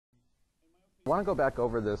I want to go back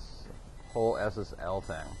over this whole SSL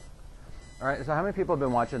thing. All right, so how many people have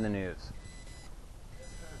been watching the news?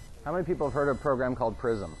 How many people have heard of a program called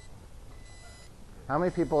Prism? How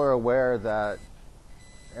many people are aware that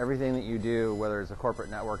everything that you do, whether it's a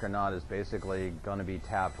corporate network or not, is basically going to be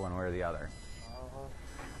tapped one way or the other?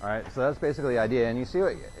 All right, so that's basically the idea. And you see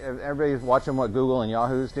what everybody's watching what Google and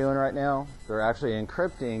Yahoo's doing right now? They're actually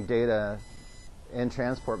encrypting data in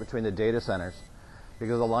transport between the data centers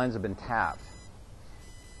because the lines have been tapped.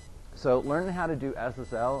 So learning how to do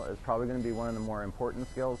SSL is probably going to be one of the more important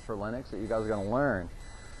skills for Linux that you guys are going to learn,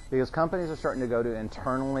 because companies are starting to go to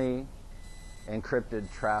internally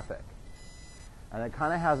encrypted traffic. And it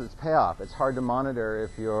kind of has its payoff. It's hard to monitor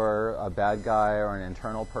if you're a bad guy or an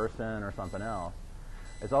internal person or something else.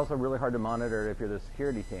 It's also really hard to monitor if you're the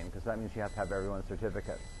security team, because that means you have to have everyone's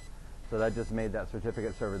certificates. So that just made that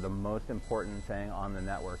certificate server the most important thing on the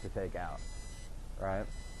network to take out, right?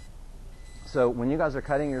 So when you guys are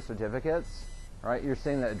cutting your certificates, right, you're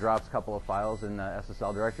seeing that it drops a couple of files in the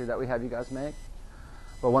SSL directory that we have you guys make.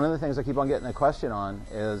 But one of the things I keep on getting a question on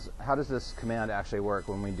is, how does this command actually work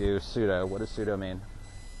when we do sudo? What does sudo mean?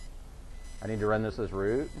 I need to run this as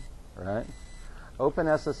root, right?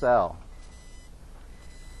 openssl.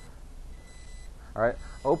 All right,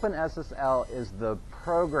 openssl is the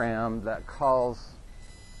program that calls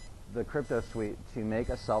the crypto suite to make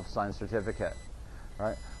a self-signed certificate,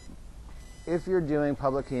 right? If you're doing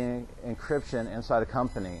public key encryption inside a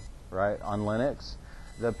company, right, on Linux,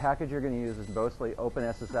 the package you're going to use is mostly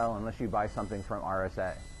openssl unless you buy something from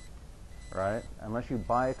RSA, right? Unless you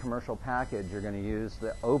buy a commercial package, you're going to use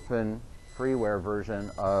the open freeware version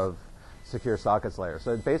of Secure Sockets Layer.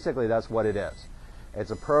 So basically that's what it is. It's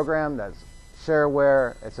a program that's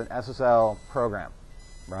shareware. It's an SSL program,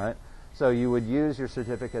 right? So you would use your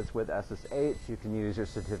certificates with SSH. You can use your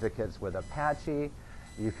certificates with Apache.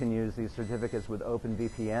 You can use these certificates with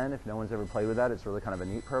OpenVPN. If no one's ever played with that, it's really kind of a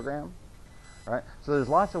neat program. Right? So there's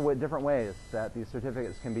lots of different ways that these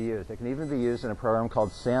certificates can be used. It can even be used in a program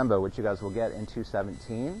called Samba, which you guys will get in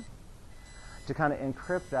 2.17, to kind of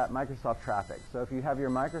encrypt that Microsoft traffic. So if you have your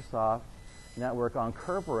Microsoft network on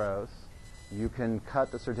Kerberos, you can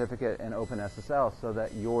cut the certificate in OpenSSL so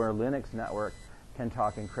that your Linux network can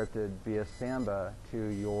talk encrypted via Samba to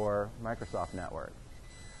your Microsoft network.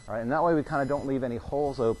 All right? And that way we kind of don't leave any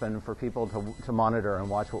holes open for people to monitor and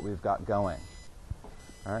watch what we've got going.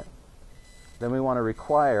 All right? Then we want to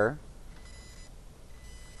require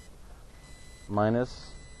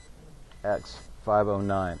minus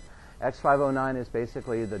X509. X509 is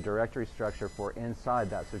basically the directory structure for inside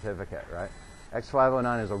that certificate, right?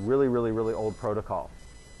 X509 is a really, really, really old protocol,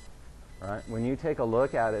 right? When you take a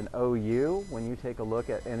look at an OU, when you take a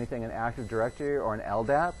look at anything in Active Directory or an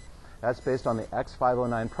LDAP, that's based on the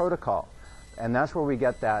X509 protocol. And that's where we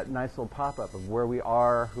get that nice little pop-up of where we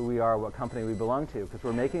are, who we are, what company we belong to, because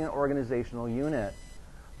we're making an organizational unit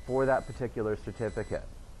for that particular certificate.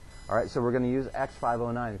 All right, so we're going to use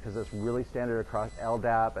X509 because it's really standard across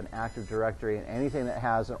LDAP and Active Directory and anything that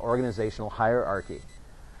has an organizational hierarchy,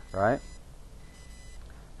 right?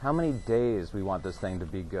 How many days we want this thing to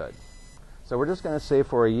be good? So we're just going to say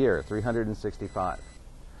for a year, 365.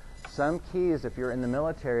 Some keys, if you're in the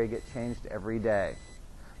military, get changed every day.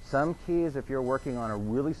 Some keys, if you're working on a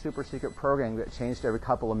really super secret program, get changed every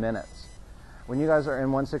couple of minutes. When you guys are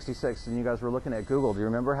in 166 and you guys were looking at Google, do you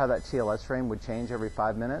remember how that TLS frame would change every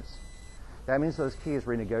 5 minutes? That means those keys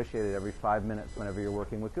renegotiated every 5 minutes whenever you're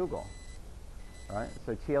working with Google. All right?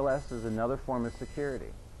 So TLS is another form of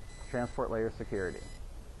security, transport layer security.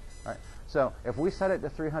 All right? So if we set it to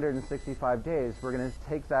 365 days, we're going to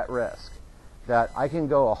take that risk that I can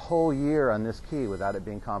go a whole year on this key without it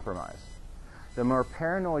being compromised. The more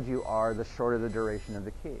paranoid you are, the shorter the duration of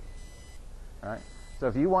the key. All right? So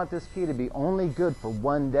if you want this key to be only good for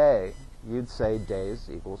 1 day, you'd say days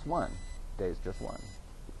equals 1. Days just 1.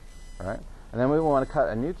 All right? And then we want to cut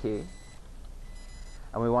a new key,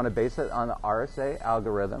 and we want to base it on the RSA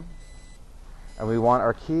algorithm, and we want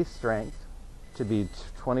our key strength to be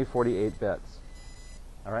 2048 bits.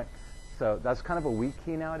 All right? So that's kind of a weak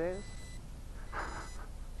key nowadays.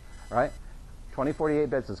 Right? 2048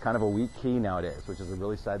 bits is kind of a weak key nowadays, which is a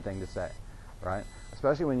really sad thing to say, right?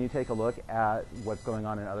 Especially when you take a look at what's going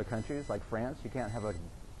on in other countries, like France. You can't have a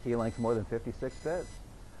key length more than 56 bits,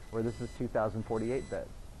 where this is 2048 bits.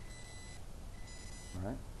 All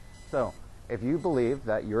right? So if you believe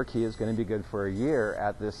that your key is going to be good for a year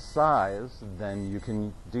at this size, then you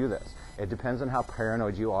can do this. It depends on how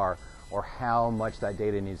paranoid you are or how much that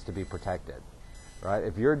data needs to be protected. Right?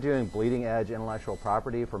 If you're doing bleeding edge intellectual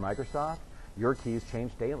property for Microsoft, your keys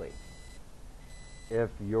change daily. If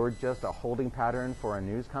you're just a holding pattern for a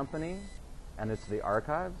news company and it's the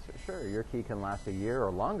archives, sure, your key can last a year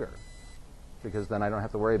or longer, because then I don't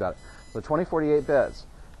have to worry about it. So 2048 bits.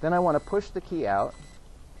 Then I want to push the key out,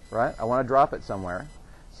 right? I want to drop it somewhere,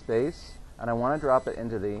 space, and I want to drop it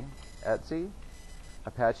into the etc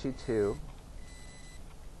apache.2,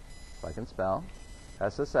 if I can spell,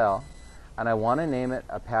 SSL, and I want to name it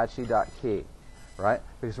apache.key, right?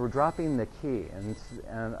 Because we're dropping the key, and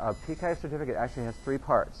a PKI certificate actually has three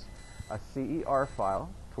parts: a CER file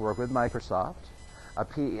to work with Microsoft, a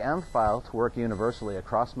PEM file to work universally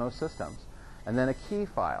across most systems, and then a key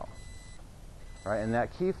file, right? And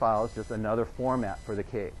that key file is just another format for the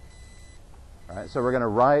key. All right? So we're going to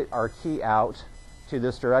write our key out to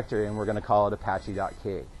this directory, and we're going to call it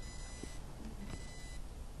apache.key.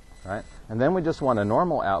 Right? And then we just want a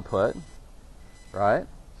normal output, right?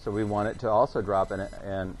 So we want it to also drop in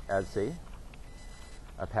etc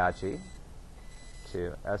apache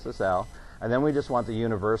to SSL, and then we just want the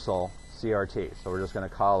universal CRT. So we're just going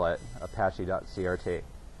to call it apache.crt,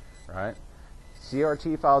 right?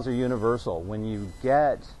 CRT files are universal. When you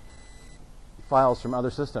get files from other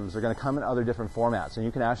systems, they're going to come in other different formats, and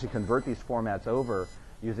you can actually convert these formats over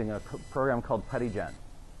using a program called PuttyGen.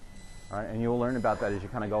 All right, and you'll learn about that as you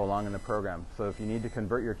kind of go along in the program. So if you need to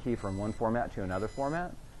convert your key from one format to another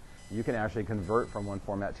format, you can actually convert from one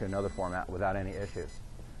format to another format without any issues.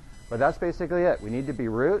 But that's basically it. We need to be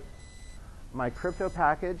root. My crypto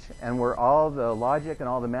package, and where all the logic and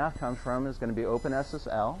all the math comes from, is going to be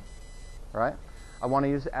openssl, right? I want to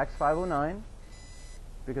use X509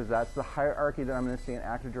 because that's the hierarchy that I'm going to see in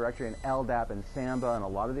Active Directory and LDAP and Samba and a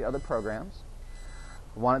lot of the other programs.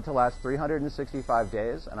 I want it to last 365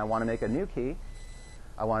 days, and I want to make a new key.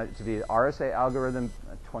 I want it to be RSA algorithm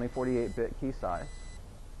 2048-bit key size,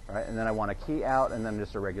 right? And then I want a key out and then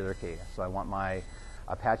just a regular key. So I want my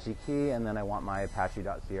Apache key, and then I want my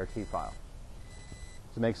apache.crt file.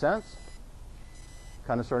 Does it make sense?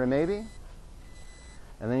 Kind of, sort of, maybe?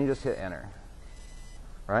 And then you just hit enter,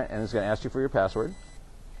 right? And it's going to ask you for your password.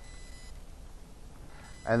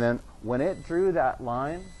 And then when it drew that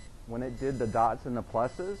line, when it did the dots and the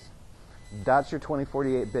pluses, that's your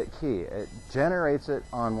 2048-bit key. It generates it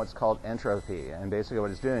on what's called entropy. And basically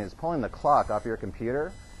what it's doing is pulling the clock off your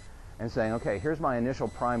computer and saying, okay, here's my initial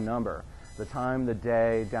prime number, the time, the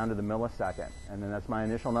day, down to the millisecond. And then that's my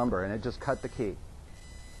initial number. And it just cut the key.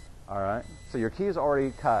 All right? So your key is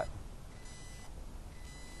already cut.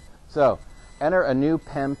 So enter a new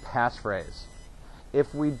PEM passphrase.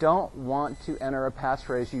 If we don't want to enter a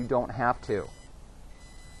passphrase, you don't have to.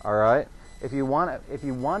 All right? If you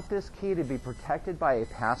want this key to be protected by a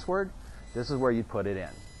password, this is where you put it in.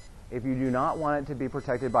 If you do not want it to be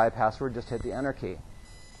protected by a password, just hit the enter key.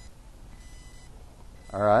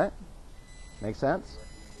 All right? Make sense?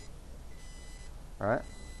 All right?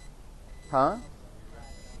 Huh?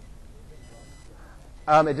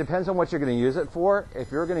 It depends on what you're going to use it for.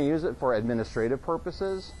 If you're going to use it for administrative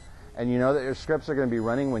purposes, and you know that your scripts are going to be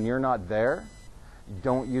running when you're not there,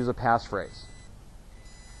 don't use a passphrase.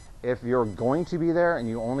 If you're going to be there and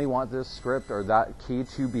you only want this script or that key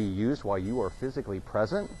to be used while you are physically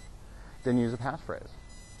present, then use a passphrase.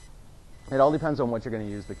 It all depends on what you're going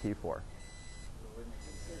to use the key for.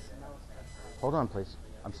 Hold on, please.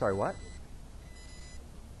 I'm sorry, what?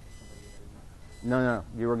 No,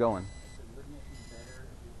 you were going.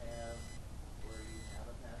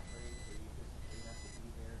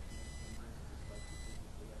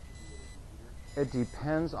 It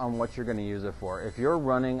depends on what you're going to use it for. If you're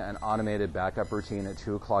running an automated backup routine at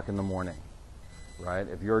 2 o'clock in the morning, right?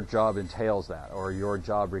 If your job entails that, or your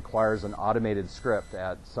job requires an automated script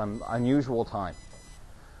at some unusual time,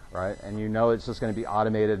 right? And you know it's just going to be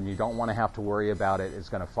automated and you don't want to have to worry about it. It's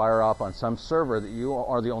going to fire off on some server that you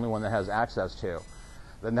are the only one that has access to.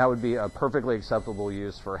 Then that would be a perfectly acceptable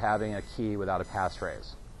use for having a key without a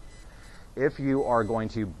passphrase. If you are going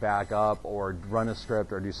to back up or run a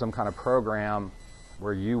script or do some kind of program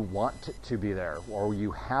where you want to be there or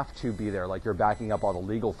you have to be there, like you're backing up all the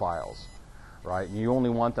legal files, right? And you only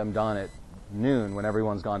want them done at noon when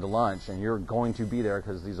everyone's gone to lunch, and you're going to be there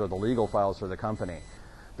because these are the legal files for the company.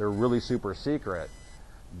 They're really super secret.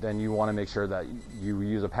 Then you want to make sure that you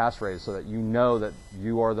use a passphrase so that you know that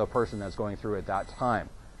you are the person that's going through at that time.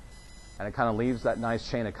 And it kind of leaves that nice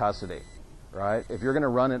chain of custody. Right? If you're going to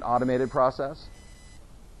run an automated process,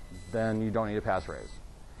 then you don't need a passphrase.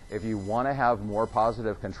 If you want to have more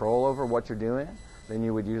positive control over what you're doing, then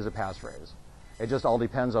you would use a passphrase. It just all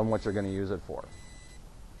depends on what you're going to use it for.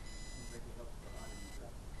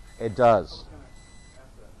 It does.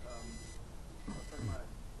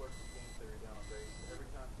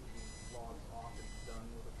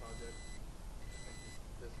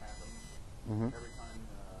 Every time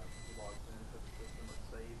he logs in,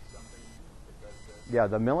 Yeah,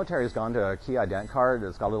 the military has gone to a key ident card.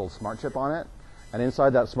 It's got a little smart chip on it. And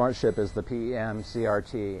inside that smart chip is the PEM,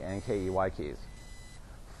 CRT, and KEY keys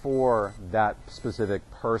for that specific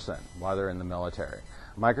person while they're in the military.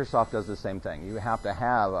 Microsoft does the same thing. You have to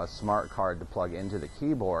have a smart card to plug into the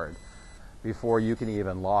keyboard before you can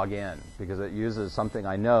even log in, because it uses something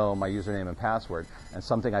I know, my username and password, and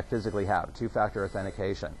something I physically have, two-factor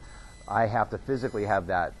authentication. I have to physically have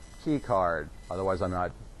that key card, otherwise I'm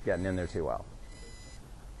not getting in there too well.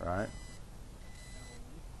 Right?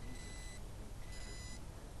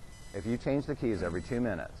 If you change the keys every 2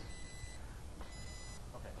 minutes.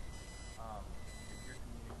 Okay. If you're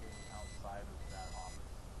communicating outside of that office,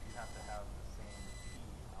 you have to have the same key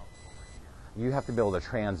out over here. You have to be able to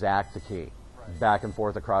transact the key back and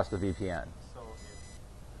forth across the VPN. So if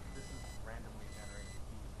this is randomly generated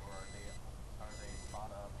keys, or are they thought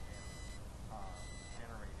up and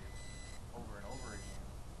generated over and over again,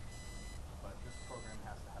 but this program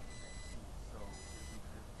has to have the same key. So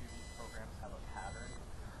do these programs have a pattern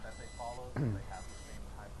that they follow? Do they have the same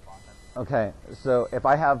type of authentication? Okay, so if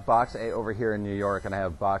I have box A over here in New York and I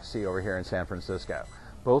have box C over here in San Francisco,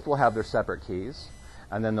 both will have their separate keys,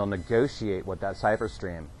 and then they'll negotiate what that cipher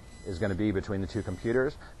stream is going to be between the two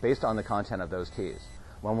computers based on the content of those keys.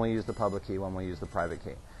 One will use the public key, one will use the private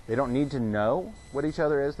key. They don't need to know what each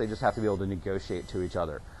other is, they just have to be able to negotiate to each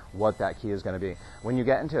other what that key is going to be. When you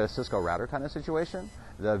get into a Cisco router kind of situation,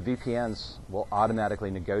 the VPNs will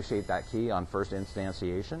automatically negotiate that key on first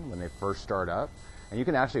instantiation when they first start up. And you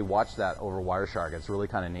can actually watch that over Wireshark. It's really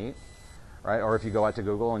kind of neat. Right? Or if you go out to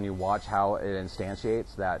Google and you watch how it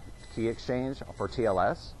instantiates that key exchange for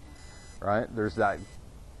TLS, right? There's that.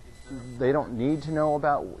 They don't need to know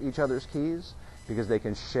about each other's keys because they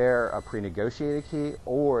can share a pre-negotiated key,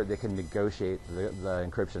 or they can negotiate the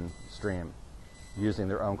encryption stream using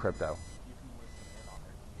their own crypto. You can listen in on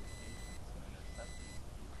their communications and accept these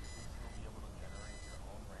keys. You can still be able to generate your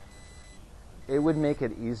own random key. It would make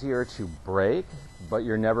it easier to break, but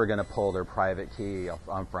you're never going to pull their private key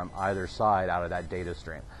from either side out of that data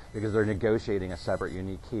stream because they're negotiating a separate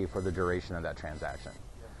unique key for the duration of that transaction.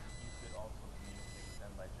 Yeah, you could also communicate with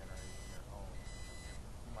them by generating your own.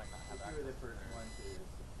 You might not have access. If you were the first one to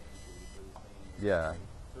substantiate what he's saying. Yeah.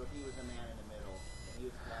 So if he was a man in the middle and he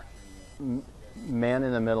was capturing it, Man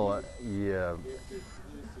in the middle, yeah. he was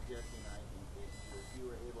suggesting, I think, that if you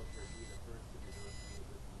were able to be the first to negotiate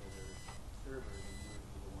with the other server, then you would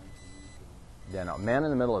be the one communicating. Yeah, no, man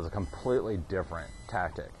in the middle is a completely different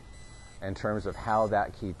tactic in terms of how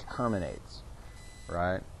that key terminates,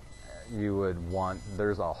 right? You would want,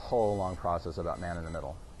 there's a whole long process about man in the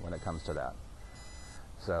middle when it comes to that.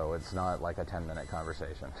 So it's not like a 10-minute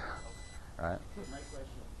conversation, right? My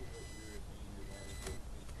question to what you were saying is that if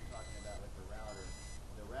you're talking about like the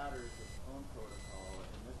router is its own protocol.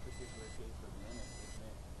 In this particular case with Linux, isn't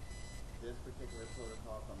it this particular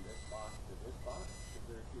protocol from this box to this box? Because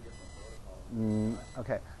there are two different protocols.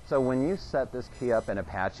 Okay, so when you set this key up in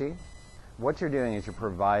Apache, what you're doing is you're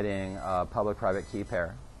providing a public-private key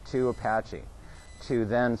pair to Apache. To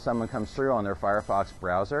then someone comes through on their Firefox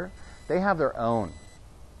browser, they have their own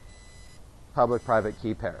public-private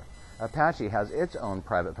key pair. Apache has its own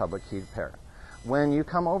private-public key pair. When you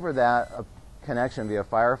come over that connection via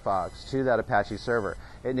Firefox to that Apache server,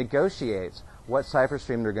 it negotiates what cipher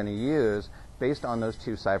stream they're going to use based on those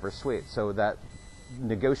two cipher suites. So that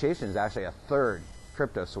negotiation is actually a third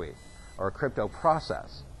crypto suite or a crypto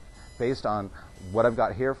process based on what I've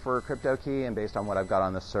got here for a crypto key and based on what I've got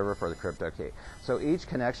on the server for the crypto key. So each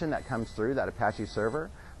connection that comes through that Apache server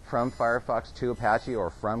from Firefox to Apache or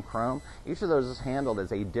from Chrome, each of those is handled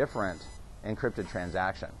as a different encrypted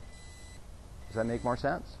transaction. Does that make more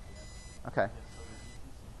sense? Okay.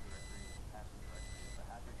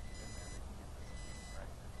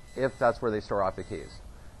 If that's where they store off the keys.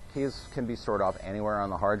 Keys can be stored off anywhere on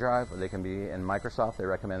the hard drive, or they can be in Microsoft. They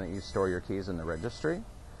recommend that you store your keys in the registry,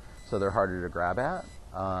 so they're harder to grab at.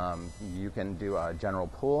 You can do a general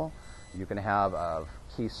pool. You can have a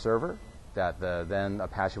key server that then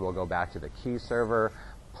Apache will go back to the key server,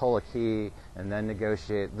 pull a key, and then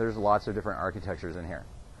negotiate. There's lots of different architectures in here,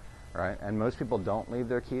 right? And most people don't leave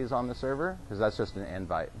their keys on the server because that's just an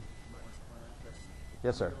invite.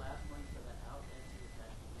 Yes, sir.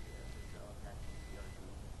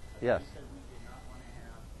 Yes.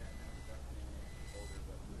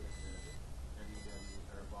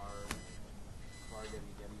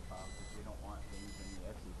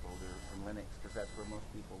 That's where most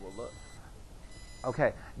people will look.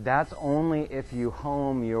 Okay, that's only if you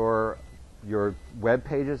home your web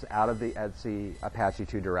pages out of the etc Apache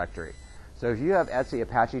 2 directory. So if you have etc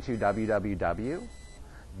Apache 2 www,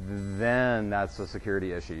 then that's a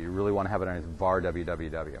security issue. You really want to have it underneath var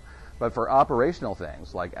www. But for operational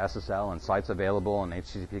things like SSL and sites available and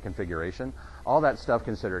HTTP configuration, all that stuff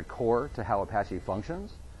considered core to how Apache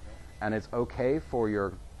functions, and it's okay for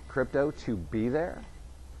your crypto to be there,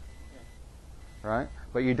 right?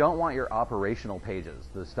 But you don't want your operational pages,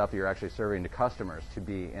 the stuff you're actually serving to customers, to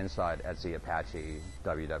be inside Etsy Apache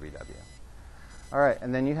www. All right,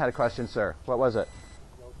 and then you had a question, sir. What was it?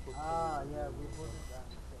 Yeah, we put it at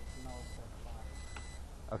no set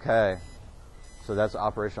 5. Okay, so that's an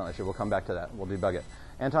operational issue. We'll come back to that. We'll debug it.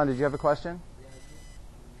 Anton, did you have a question?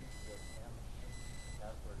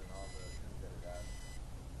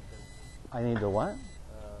 I need to what?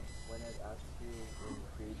 When it asks you when you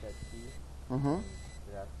create that key, Mm-hmm.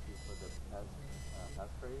 it asks you for the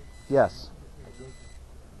passphrase. Yes. I think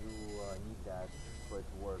you need that for it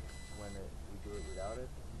to work. When we do it without it,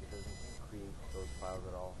 it doesn't create those files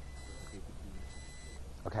at all. It doesn't create the keys.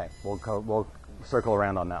 Okay, we'll circle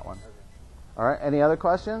around on that one. All right, any other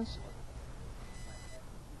questions?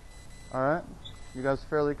 All right, you guys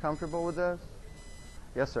fairly comfortable with this?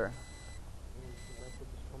 Yes, sir.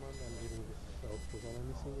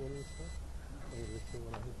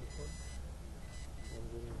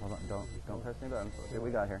 Hold on, don't press any buttons. Let's see what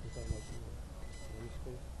we got here.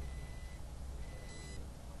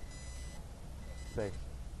 Space.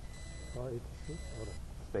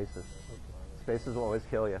 Spaces. Spaces will always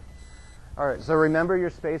kill you. All right, so remember your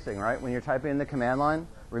spacing, right? When you're typing in the command line,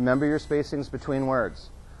 remember your spacings between words.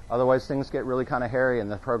 Otherwise, things get really kind of hairy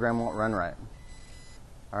and the program won't run right.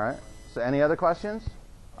 All right, so any other questions?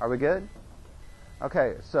 Are we good?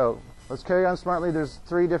 Okay, so let's carry on smartly. There's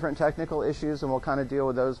 3 different technical issues, and we'll kind of deal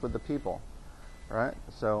with those with the people. All right,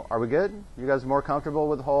 so are we good? You guys more comfortable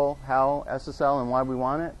with the whole how SSL and why we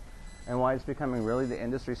want it? And why it's becoming really the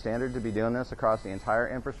industry standard to be doing this across the entire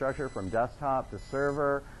infrastructure from desktop to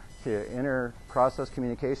server to inter-process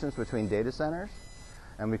communications between data centers?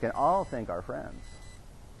 And we can all thank our friends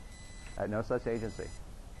at No Such Agency.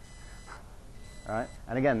 All right?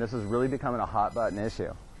 And again, this is really becoming a hot button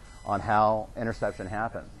issue on how interception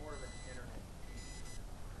happens.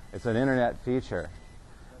 It's an internet feature.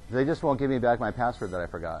 They just won't give me back my password that I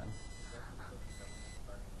forgot.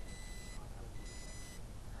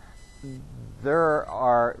 There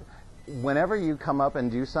are, whenever you come up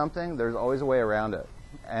and do something, there's always a way around it.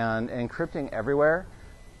 And encrypting everywhere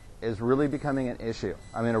is really becoming an issue.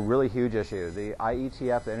 I mean, a really huge issue. The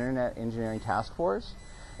IETF, the Internet Engineering Task Force,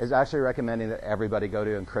 is actually recommending that everybody go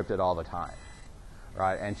to encrypted all the time,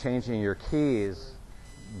 right? And changing your keys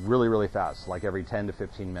really, really fast, like every 10 to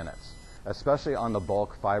 15 minutes, especially on the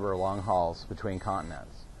bulk fiber long hauls between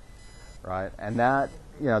continents, right? And that,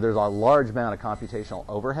 you know, there's a large amount of computational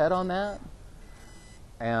overhead on that,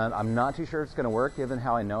 and I'm not too sure it's going to work given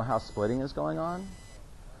how I know how splitting is going on.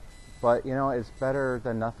 But, you know, it's better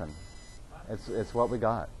than nothing. It's what we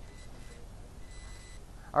got.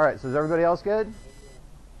 All right, so is everybody else good?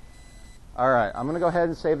 All right, I'm going to go ahead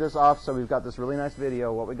and save this off so we've got this really nice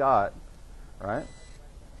video of what we got. All right?